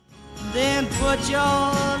Then put your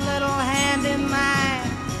little hand in mine.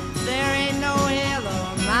 There ain't no hill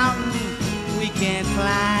or mountain we can't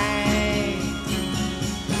climb.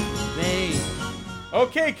 Babe.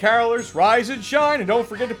 Okay, carolers, rise and shine, and don't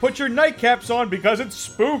forget to put your nightcaps on because it's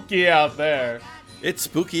spooky out there. It's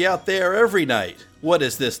spooky out there every night. What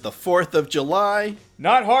is this, the 4th of July?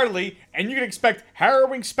 Not hardly, and you can expect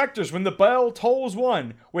harrowing specters when the bell tolls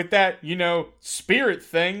one, with that, spirit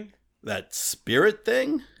thing. That spirit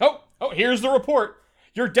thing? Oh, here's the report.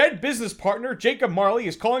 Your dead business partner, Jacob Marley,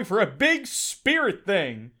 is calling for a big spirit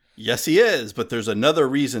thing. Yes, he is, but there's another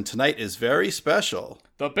reason tonight is very special.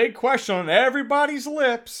 The big question on everybody's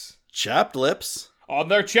lips. Chapped lips. On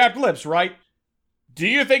their chapped lips, right? Do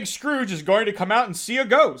you think Scrooge is going to come out and see a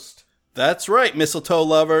ghost? That's right, mistletoe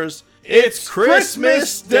lovers. It's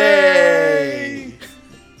Christmas Day!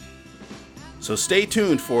 So stay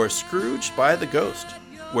tuned for Scrooged by the Ghost,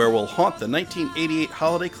 where we'll haunt the 1988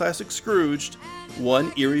 holiday classic Scrooged,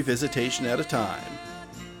 one eerie visitation at a time.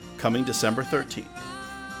 Coming December 13th.